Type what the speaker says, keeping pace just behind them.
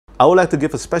I would like to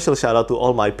give a special shout out to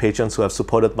all my patrons who have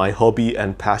supported my hobby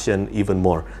and passion even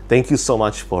more. Thank you so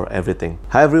much for everything.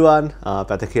 Hi everyone,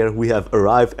 Petrik here. We have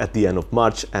arrived at the end of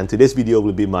March, and today's video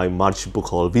will be my March book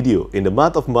haul video. In the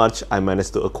month of March, I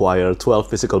managed to acquire 12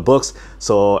 physical books,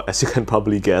 so as you can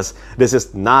probably guess, this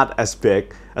is not as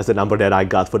big as the number that I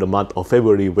got for the month of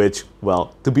February, which,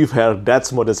 well, to be fair,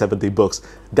 that's more than 70 books.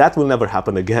 That will never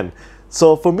happen again.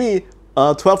 So for me,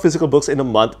 12 physical books in a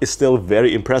month is still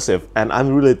very impressive, and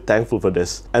I'm really thankful for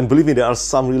this. And believe me, there are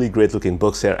some really great looking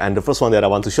books here, and the first one that I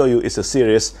want to show you is a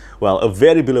series, well, a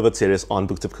very beloved series on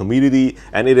BookTube community,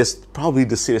 and it is probably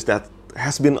the series that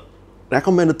has been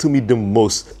recommended to me the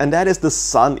most, and that is the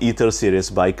Sun Eater series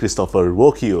by Christopher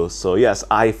Ruocchio. So yes,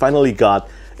 I finally got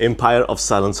Empire of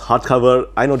Silence hardcover.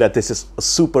 I know that this is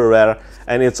super rare,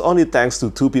 and it's only thanks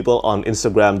to two people on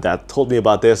Instagram that told me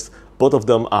about this. Both of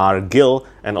them are Gil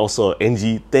and also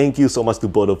Angie. Thank you so much to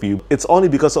both of you. It's only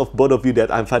because of both of you that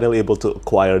I'm finally able to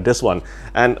acquire this one.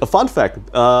 And a fun fact,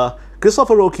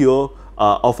 Christopher Ruocchio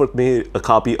offered me a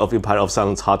copy of Empire of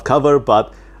Silence hardcover,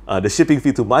 but the shipping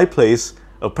fee to my place,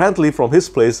 apparently from his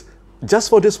place, just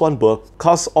for this one book,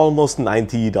 costs almost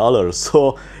 $90.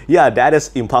 So yeah, that is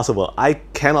impossible. I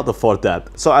cannot afford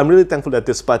that. So I'm really thankful that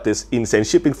despite this insane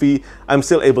shipping fee, I'm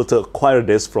still able to acquire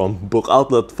this from Book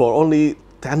Outlet for only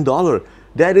 $10.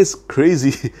 That is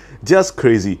crazy, just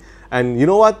crazy. And you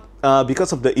know what?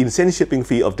 Because of the insane shipping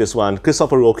fee of this one,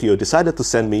 Christopher Ruocchio decided to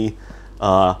send me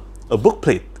a book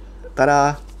plate.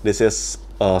 Ta-da! This is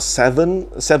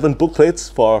seven book plates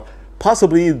for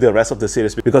possibly the rest of the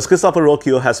series, because Christopher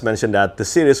Ruocchio has mentioned that the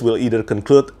series will either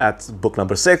conclude at book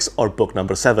number 6 or book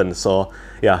number 7. So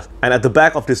yeah, and at the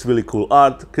back of this really cool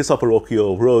art, Christopher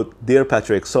Ruocchio wrote, "Dear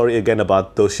Petrik, sorry again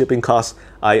about those shipping costs.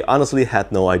 I honestly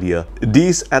had no idea.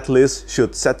 These at least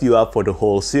should set you up for the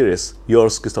whole series.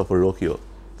 Yours, Christopher Ruocchio."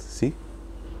 See?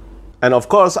 And of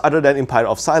course, other than Empire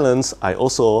of Silence, I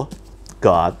also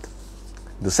got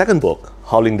the second book,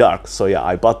 Howling Dark. So yeah,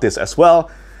 I bought this as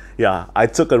well. Yeah, I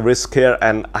took a risk here,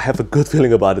 and I have a good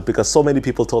feeling about it because so many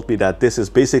people told me that this is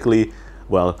basically,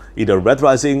 well, either Red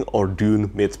Rising or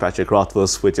Dune meets Petrik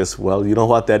Rothfuss, which is, well, you know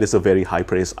what, that is a very high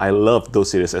praise. I love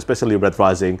those series, especially Red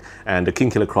Rising and the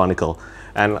Kingkiller Chronicle.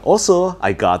 And also,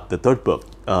 I got the third book,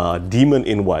 Demon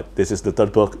in White. This is the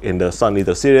third book in the Sun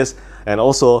Eater series. And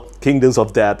also, Kingdoms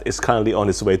of Death is currently on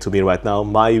its way to me right now.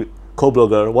 My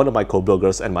co-blogger, one of my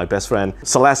co-bloggers and my best friend,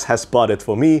 Celeste, has bought it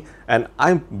for me, and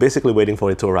I'm basically waiting for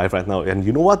it to arrive right now. And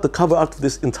you know what? The cover art of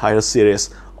this entire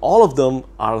series, all of them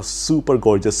are super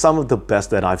gorgeous, some of the best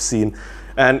that I've seen.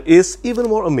 And it's even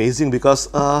more amazing because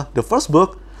the first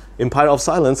book, Empire of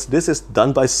Silence, this is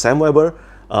done by Sam Weber,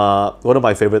 one of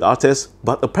my favorite artists,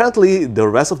 but apparently the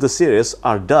rest of the series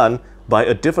are done by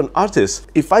a different artist.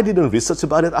 If I didn't research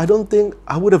about it, I don't think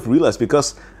I would have realized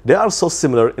because they are so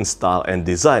similar in style and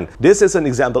design. This is an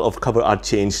example of cover art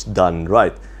change done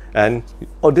right. And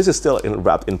oh, this is still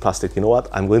wrapped in plastic. You know what?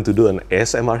 I'm going to do an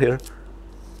ASMR here.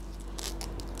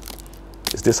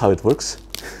 Is this how it works?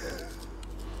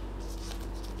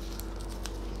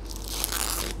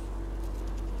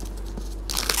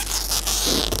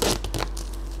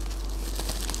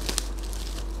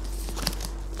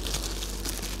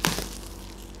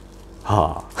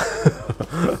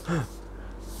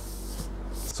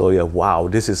 So yeah, wow,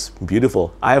 this is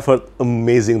beautiful. I have heard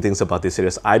amazing things about this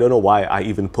series. I don't know why I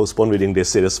even postponed reading this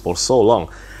series for so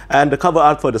long. And the cover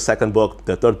art for the second book,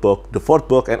 the third book, the fourth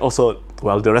book, and also,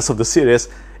 well, the rest of the series,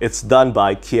 it's done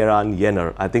by Kieran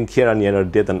Yenner. I think Kieran Yenner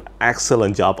did an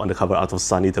excellent job on the cover art of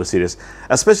Sun Eater series,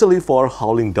 especially for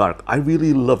Howling Dark. I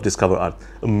really love this cover art.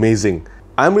 Amazing.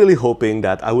 I'm really hoping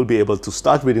that I will be able to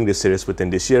start reading this series within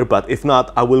this year, but if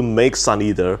not, I will make Sun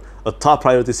Eater a top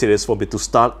priority series for me to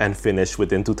start and finish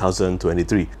within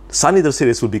 2023. The Sun Eater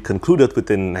series will be concluded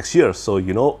within next year, so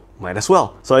you know, might as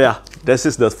well. So yeah, this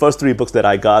is the first 3 books that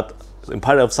I got: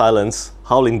 Empire of Silence,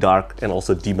 Howling Dark, and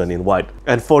also Demon in White.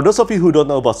 And for those of you who don't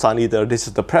know about Sun Eater, this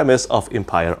is the premise of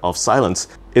Empire of Silence.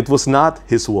 It was not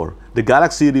his war. The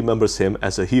galaxy remembers him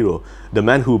as a hero, the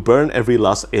man who burned every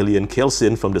last alien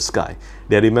Kelsin from the sky.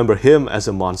 They remember him as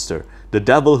a monster, the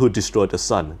devil who destroyed the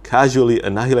sun, casually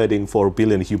annihilating 4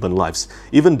 billion human lives,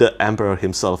 even the Emperor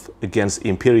himself, against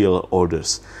imperial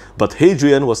orders. But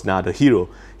Hadrian was not a hero.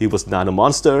 He was not a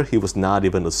monster. He was not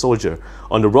even a soldier.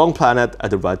 On the wrong planet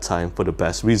at the right time for the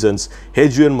best reasons,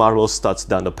 Hadrian Marvel starts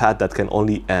down a path that can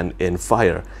only end in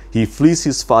fire. He flees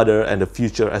his father and the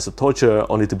future as a torturer,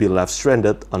 only to be left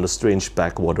stranded on a strange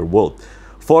backwater world.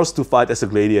 Forced to fight as a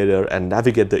gladiator and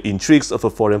navigate the intrigues of a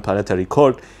foreign planetary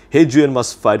court, Hadrian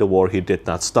must fight a war he did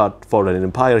not start for an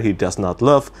empire he does not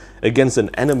love against an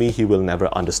enemy he will never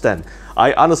understand.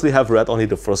 I honestly have read only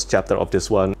the first chapter of this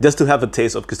one just to have a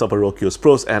taste of Christopher Ruocchio's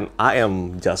prose, and I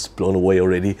am just blown away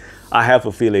already. I have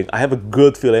a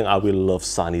good feeling I will love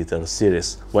Sun Eater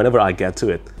series whenever I get to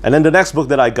it. And then the next book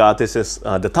that I got, this is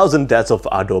The Thousand Deaths of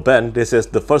Ardor Ben. This is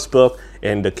the first book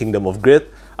in the Kingdom of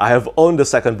Grit. I have owned the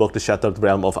second book, The Shattered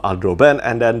Realm of Ardor Ben,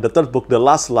 and then the third book, The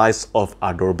Last Lies of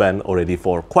Ardor Ben, already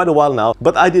for quite a while now.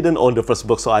 But I didn't own the first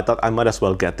book, so I thought I might as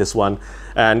well get this one.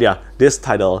 And yeah, the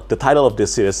title of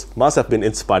this series must have been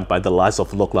inspired by the lies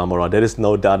of Lok Lamora. There is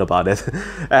no doubt about it.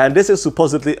 And this is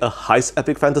supposedly a heist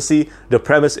epic fantasy. The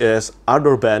premise is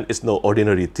Ardor Ben is no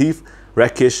ordinary thief,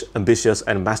 rakish, ambitious,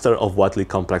 and master of wildly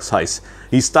complex heists.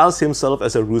 He styles himself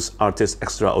as a ruse artist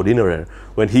extraordinaire.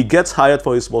 When he gets hired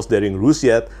for his most daring ruse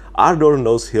yet, Ardor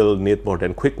knows he'll need more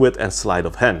than quick wit and sleight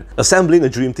of hand. Assembling a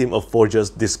dream team of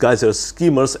forgers, disguisers,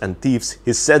 schemers, and thieves,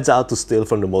 he sets out to steal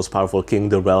from the most powerful king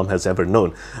the realm has ever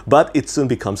known. But it soon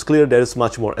becomes clear there is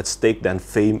much more at stake than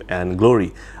fame and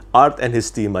glory. Art and his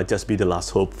team might just be the last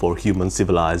hope for human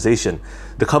civilization.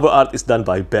 The cover art is done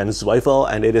by Ben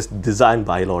Zweifel and it is designed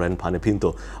by Loren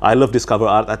Panepinto. I love this cover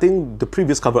art. I think the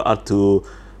previous cover art to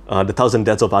The Thousand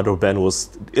Deaths of Ardor Ben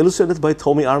was illustrated by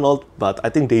Tommy Arnold, but I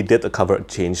think they did a cover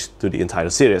change to the entire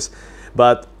series.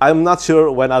 But I'm not sure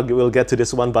when I will get to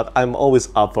this one, but I'm always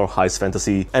up for heist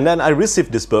fantasy. And then I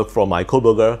received this book from my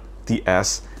co-blogger,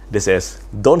 TS. This is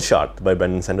Don't Shard by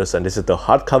Brandon Sanderson. This is the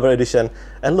hardcover edition.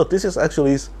 And look, this is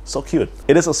actually so cute.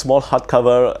 It is a small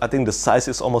hardcover. I think the size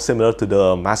is almost similar to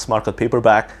the mass market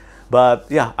paperback. But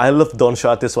yeah, I love Don't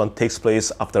Shard. This one takes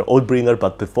place after Oathbringer,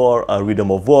 but before A Rhythm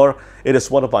of War. It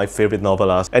is one of my favorite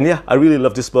novellas. And yeah, I really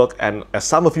love this book. And as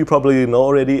some of you probably know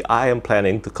already, I am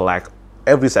planning to collect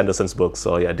every Sanderson's book.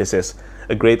 So yeah, this is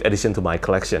a great addition to my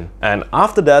collection. And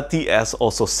after that, TS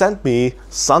also sent me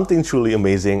something truly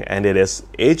amazing, and it is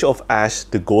Age of Ash,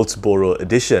 the Goldsboro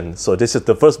edition. So this is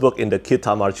the first book in the Kid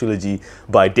Tamar trilogy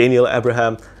by Daniel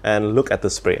Abraham, and look at the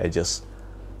spray edges.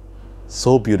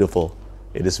 So beautiful.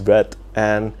 It is red,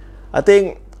 and I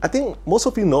think most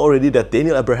of you know already that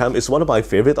Daniel Abraham is one of my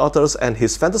favorite authors, and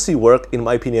his fantasy work, in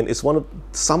my opinion, is one of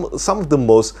some of the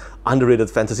most underrated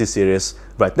fantasy series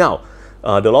right now.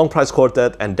 The Long Price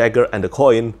Quartet and Dagger and the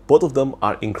Coin, both of them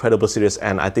are incredible series,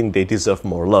 and I think they deserve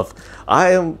more love.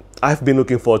 I've been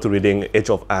looking forward to reading Age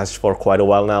of Ash for quite a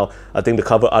while now. I think the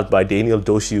cover art by Daniel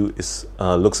Doshu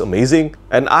looks amazing,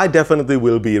 and I definitely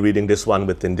will be reading this one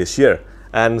within this year.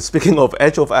 And speaking of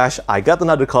Age of Ash, I got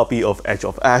another copy of Age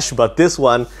of Ash, but this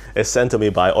one is sent to me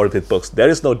by Orbit Books. There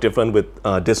is no difference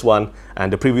with this one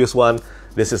and the previous one.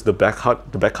 This is the back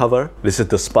cover, this is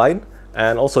the spine,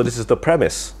 and also this is the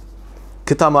premise.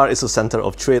 Kitamar is a center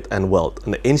of trade and wealth,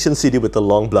 an ancient city with a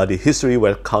long bloody history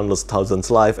where countless thousands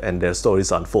live and their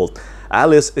stories unfold.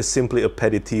 Alice is simply a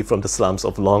petty thief from the slums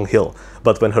of Long Hill,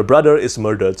 but when her brother is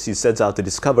murdered, she sets out to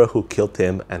discover who killed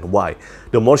him and why.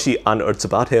 The more she unearths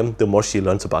about him, the more she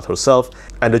learns about herself,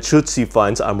 and the truths she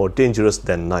finds are more dangerous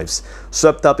than knives.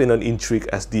 Swept up in an intrigue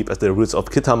as deep as the roots of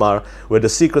Kitamar, where the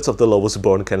secrets of the lowest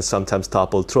born can sometimes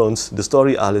topple thrones, the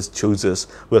story Alice chooses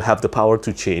will have the power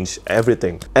to change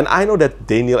everything. And I know that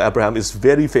Daniel Abraham is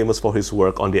very famous for his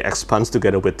work on The Expanse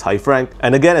together with Ty Frank.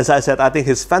 And again, as I said, I think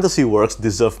his fantasy works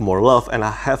deserve more love, and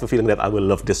I have a feeling that I will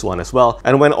love this one as well.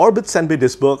 And when Orbit sent me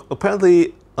this book,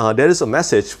 apparently there is a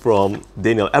message from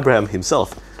Daniel Abraham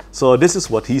himself. So this is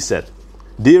what he said.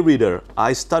 Dear reader,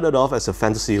 I started off as a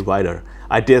fantasy writer.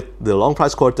 I did The Long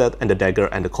Price Quartet and The Dagger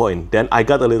and the Coin. Then I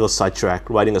got a little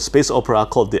sidetracked writing a space opera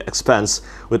called The Expanse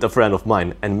with a friend of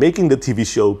mine and making the TV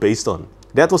show based on.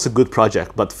 That was a good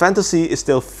project, but fantasy is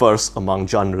still first among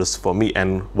genres for me,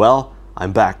 and well,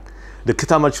 I'm back. The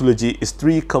Kitamar trilogy is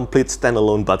 3 complete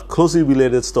standalone but closely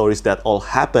related stories that all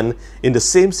happen in the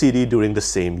same city during the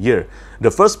same year. The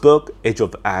first book, Age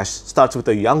of Ash, starts with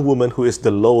a young woman who is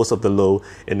the lowest of the low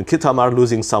in Kitamar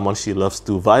losing someone she loves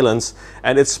to violence,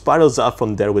 and it spirals up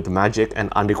from there with magic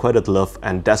and unrequited love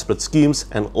and desperate schemes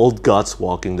and old gods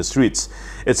walking the streets.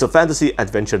 It's a fantasy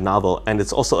adventure novel, and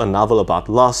it's also a novel about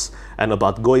loss and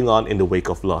about going on in the wake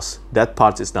of loss. That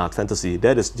part is not fantasy,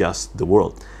 that is just the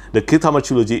world. The Kitamar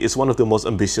trilogy is one of the most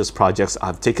ambitious projects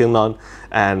I've taken on,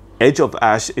 and Age of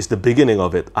Ash is the beginning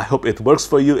of it. I hope it works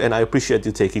for you, and I appreciate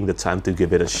you taking the time to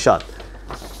give it a shot.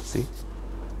 See?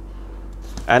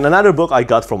 And another book I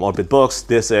got from Orbit Books,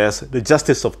 this is The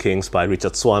Justice of Kings by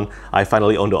Richard Swan. I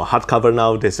finally own the hardcover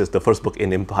now. This is the first book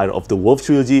in Empire of the Wolf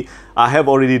trilogy. I have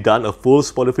already done a full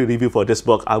spoiler-free review for this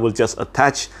book. I will just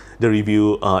attach the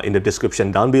review in the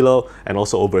description down below and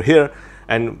also over here.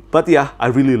 But yeah, I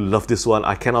really love this one.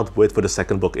 I cannot wait for the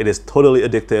second book. It is totally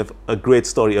addictive, a great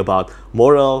story about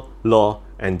moral, law,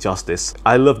 and justice.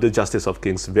 I love the Justice of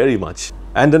Kings very much.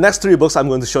 And the next 3 books I'm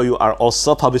going to show you are all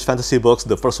self-published fantasy books.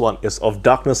 The first one is Of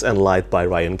Darkness and Light by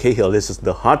Ryan Cahill. This is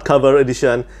the hardcover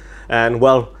edition. And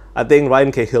well, I think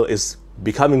Ryan Cahill is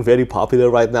becoming very popular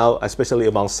right now, especially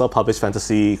among self-published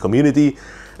fantasy community.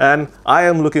 And I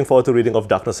am looking forward to reading Of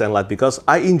Darkness and Light because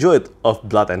I enjoyed Of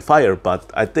Blood and Fire, but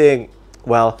I think,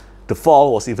 well, The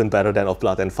Fall was even better than Of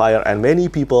Blood and Fire, and many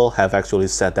people have actually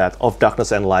said that Of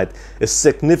Darkness and Light is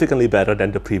significantly better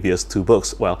than the previous 2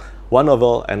 books. Well, 1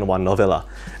 novel and 1 novella.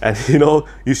 And you know,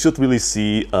 you should really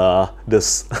see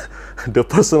this the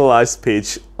personalized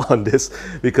page on this,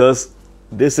 because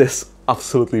this is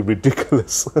absolutely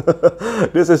ridiculous.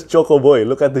 This is Choco Boy,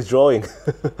 look at the drawing.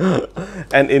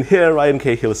 And in here, Ryan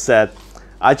Cahill said,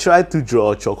 I tried to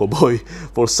draw Choco Boy.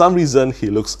 For some reason, he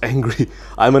looks angry.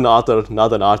 I'm an author,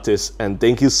 not an artist, and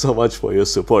thank you so much for your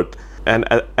support. And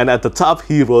at the top,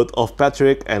 he wrote of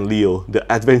Petrik and Leo,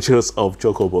 the adventures of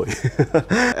Choco Boy.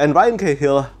 And Ryan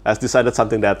Cahill has decided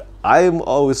something that I'm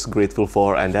always grateful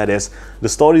for, and that is the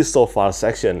story so far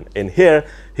section. In here,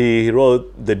 he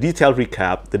wrote the detailed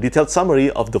recap, the detailed summary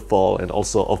of The Fall and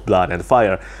also of Blood and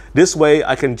Fire. This way,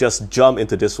 I can just jump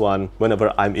into this one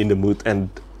whenever I'm in the mood, and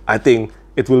I think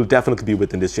it will definitely be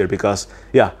within this year because,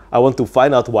 yeah, I want to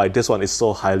find out why this one is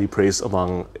so highly praised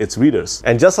among its readers.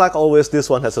 And just like always, this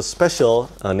one has a special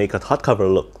naked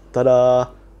hardcover look. Ta-da!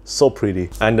 So pretty.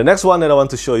 And the next one that I want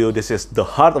to show you, this is The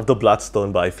Heart of the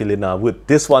Bloodstone by Philina Wood.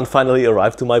 This one finally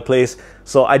arrived to my place.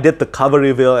 So I did the cover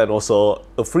reveal and also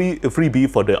a freebie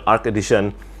for the ARC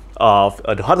edition of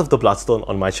The Heart of the Bloodstone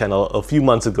on my channel a few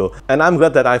months ago. And I'm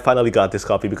glad that I finally got this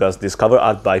copy because this cover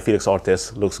art by Felix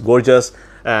Ortiz looks gorgeous,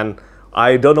 and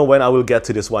I don't know when I will get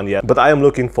to this one yet, but I am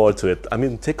looking forward to it. I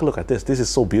mean, take a look at this. This is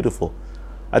so beautiful.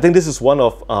 I think this is one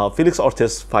of Felix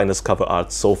Ortiz's finest cover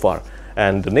art so far.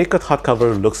 And the naked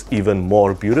hardcover looks even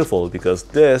more beautiful because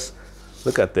this,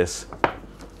 look at this.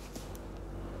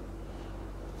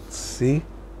 See?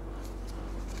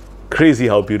 Crazy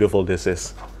how beautiful this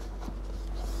is.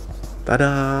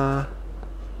 Ta-da!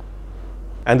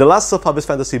 And the last self-published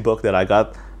fantasy book that I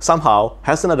got somehow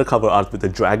has another cover art with a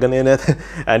dragon in it,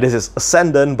 and this is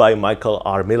Ascendant by Michael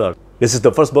R. Miller. This is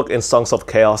the first book in Songs of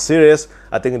Chaos series.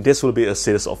 I think this will be a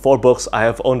series of 4 books. I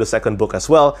have owned the second book as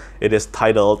well. It is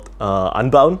titled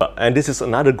Unbound, and this is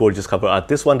another gorgeous cover art.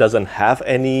 This one doesn't have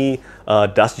any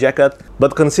dust jacket,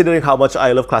 but considering how much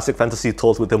I love classic fantasy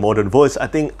told with a modern voice, I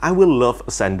think I will love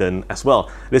Ascendant as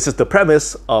well. This is the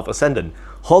premise of Ascendant.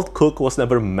 Holt Cook was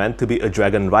never meant to be a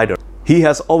dragon rider. He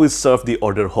has always served the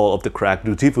Order Hall of the Crag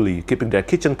dutifully, keeping their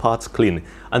kitchen pots clean,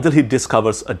 until he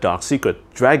discovers a dark secret.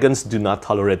 Dragons do not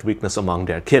tolerate weakness among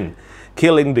their kin.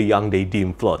 Killing the young they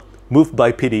deem flawed. Moved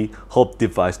by pity, Hope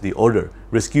defies the Order,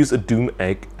 rescues a doomed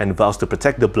egg, and vows to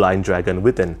protect the blind dragon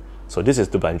within. So this is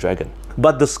the blind dragon.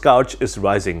 But the scourge is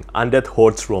rising. Undead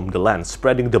hordes roam the land,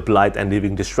 spreading the blight and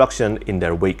leaving destruction in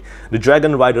their wake. The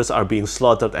dragon riders are being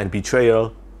slaughtered and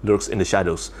betrayal lurks in the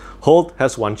shadows. Holt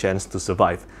has one chance to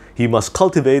survive. He must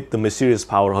cultivate the mysterious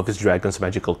power of his dragon's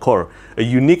magical core, a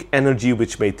unique energy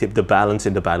which may tip the balance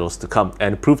in the battles to come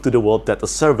and prove to the world that a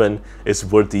servant is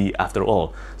worthy after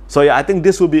all. So yeah, I think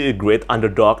this will be a great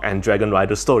underdog and dragon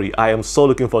rider story. I am so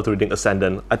looking forward to reading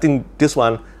Ascendant. I think this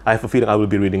one, I have a feeling I will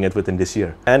be reading it within this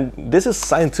year. And this is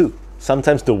sign 2.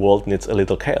 Sometimes the world needs a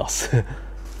little chaos.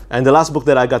 And the last book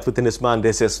that I got within this month,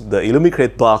 this is the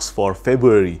Illumicrate box for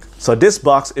February. So this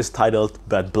box is titled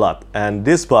Bad Blood, and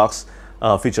this box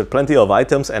featured plenty of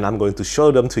items, and I'm going to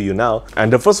show them to you now.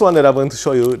 And the first one that I'm going to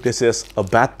show you, this is a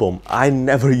bat bomb. I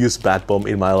never used bat bomb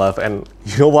in my life, and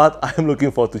you know what? I'm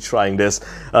looking forward to trying this.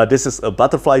 This is a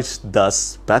butterfly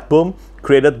dust bat bomb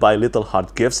created by Little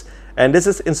Heart Gifts, and this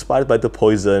is inspired by the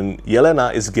poison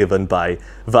Yelena is given by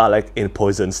Valek in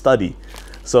Poison Study.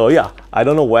 So yeah, I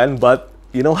don't know when, but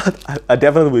you know what? I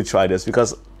definitely will try this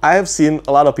because I have seen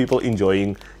a lot of people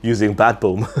enjoying using bat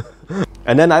bomb.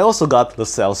 And then I also got the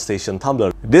Cell Station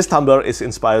tumbler. This tumbler is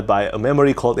inspired by A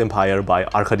Memory Called Empire by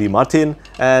Arkady Martin,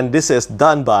 and this is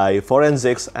done by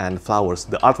Forensics and Flowers.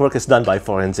 The artwork is done by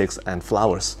Forensics and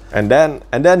Flowers. And then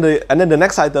the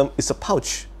next item is a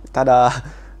pouch. Ta-da!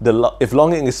 If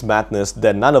longing is madness,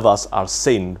 then none of us are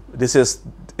sane. This is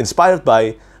inspired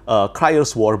by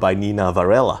Cryer's War by Nina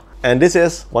Varela. And this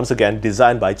is, once again,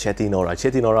 designed by Chetty Nora.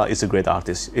 Chetty Nora is a great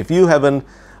artist. If you haven't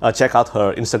checked out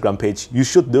her Instagram page, you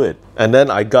should do it. And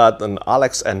then I got an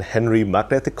Alex and Henry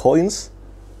magnetic coins.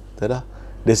 Ta-da!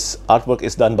 This artwork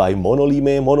is done by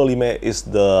Monolime. Monolime is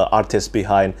the artist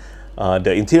behind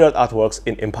the interior artworks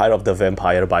in Empire of the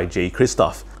Vampire by J.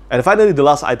 Christoph. And finally, the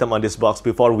last item on this box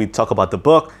before we talk about the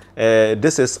book,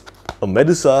 this is a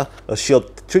Medusa, a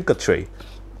shield trinket tray.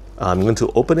 I'm going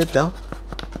to open it now.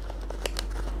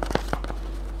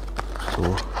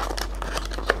 Oh.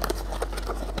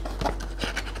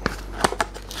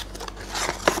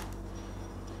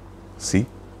 See?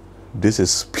 This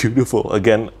is beautiful.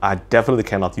 Again, I definitely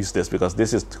cannot use this because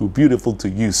this is too beautiful to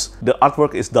use. The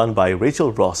artwork is done by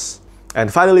Rachel Ross.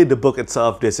 And finally, the book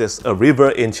itself, this is A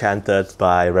River Enchanted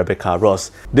by Rebecca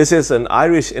Ross. This is an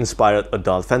Irish-inspired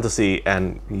adult fantasy,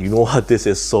 and you know what? This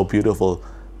is so beautiful.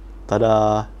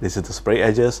 Ta-da! This is the spray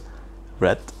edges,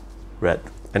 red,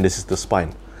 and this is the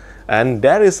spine. And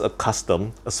there is a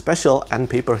special end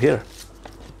paper here.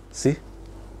 See?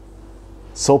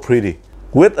 So pretty.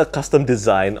 With a custom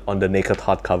design on the naked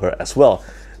hardcover as well.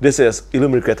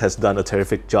 Illumicrate has done a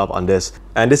terrific job on this.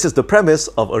 And this is the premise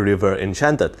of A River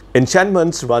Enchanted.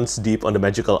 Enchantment runs deep on the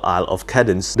magical Isle of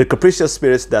Cadence. The capricious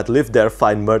spirits that live there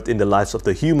find mirth in the lives of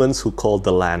the humans who call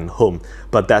the land home.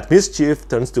 But that mischief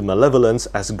turns to malevolence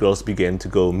as girls begin to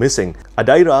go missing.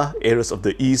 Adaira, heiress of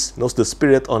the East, knows the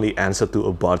spirit only answer to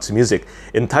a bard's music,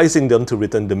 enticing them to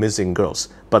return the missing girls.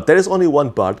 But there is only one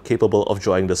bard capable of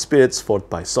drawing the spirits forth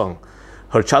by song.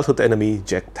 Her childhood enemy,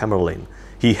 Jack Tamerlane.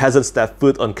 He hasn't stepped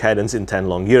foot on Cadence in 10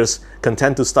 long years,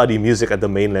 content to study music at the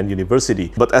mainland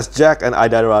university. But as Jack and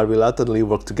Adaira reluctantly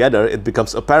work together, it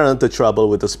becomes apparent the trouble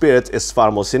with the spirits is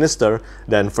far more sinister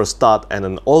than first thought, and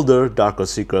an older, darker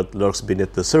secret lurks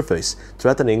beneath the surface,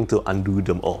 threatening to undo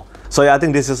them all. So yeah, I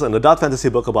think this is an adult fantasy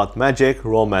book about magic,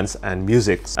 romance, and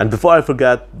music. And before I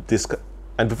forget, this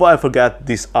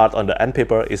art on the end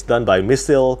paper is done by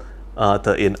Mistil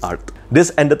in art. This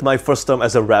ended my first term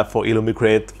as a rep for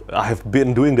Illumicrate. I have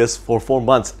been doing this for 4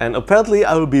 months, and apparently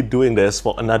I will be doing this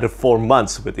for another 4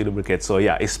 months with Illumicrate. So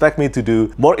yeah, expect me to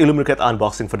do more Illumicrate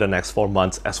unboxing for the next 4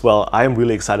 months as well. I am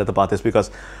really excited about this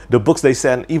because the books they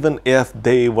send, even if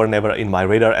they were never in my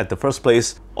radar at the first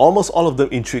place, almost all of them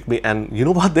intrigue me, and you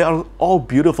know what? They are all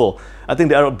beautiful. I think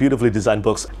they are beautifully designed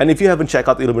books. And if you haven't checked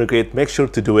out Illumicrate, make sure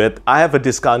to do it. I have a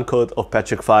discount code of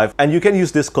Petrik5, and you can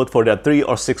use this code for that 3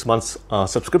 or 6 months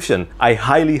subscription. I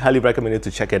highly recommend you to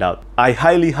check it out.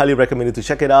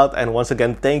 And once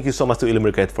again, thank you so much to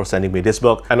Illumicrate for sending me this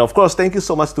book. And of course, thank you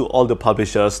so much to all the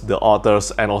publishers, the authors,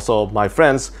 and also my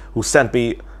friends who sent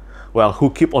me, well,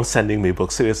 who keep on sending me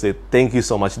books. Seriously, thank you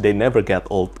so much. They never get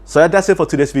old. So yeah, that's it for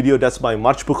today's video. That's my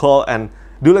March book haul, and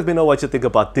do let me know what you think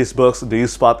about these books. Do you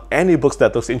spot any books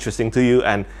that looks interesting to you,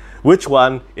 and which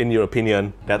one, in your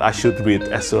opinion, that I should read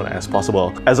as soon as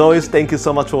possible? As always, thank you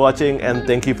so much for watching, and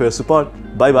thank you for your support.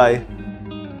 Bye bye.